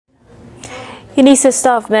Unisa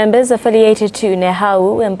staff members affiliated to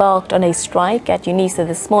Nehawu embarked on a strike at Unisa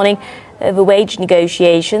this morning over wage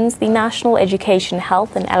negotiations. The National Education,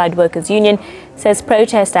 Health and Allied Workers Union says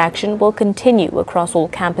protest action will continue across all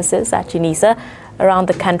campuses at Unisa around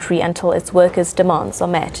the country until its workers' demands are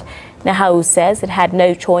met. Nehawu says it had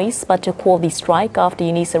no choice but to call the strike after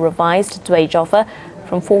Unisa revised its wage offer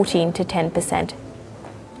from 14 to 10%.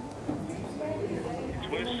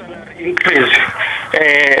 Increase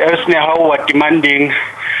as Nehawu were demanding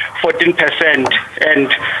 14% and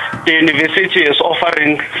the university is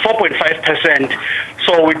offering 4.5%.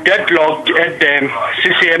 So we deadlocked at the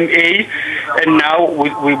CCMA and now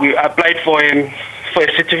we applied for a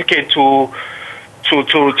certificate to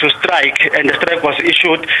strike, and the strike was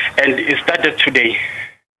issued and it started today.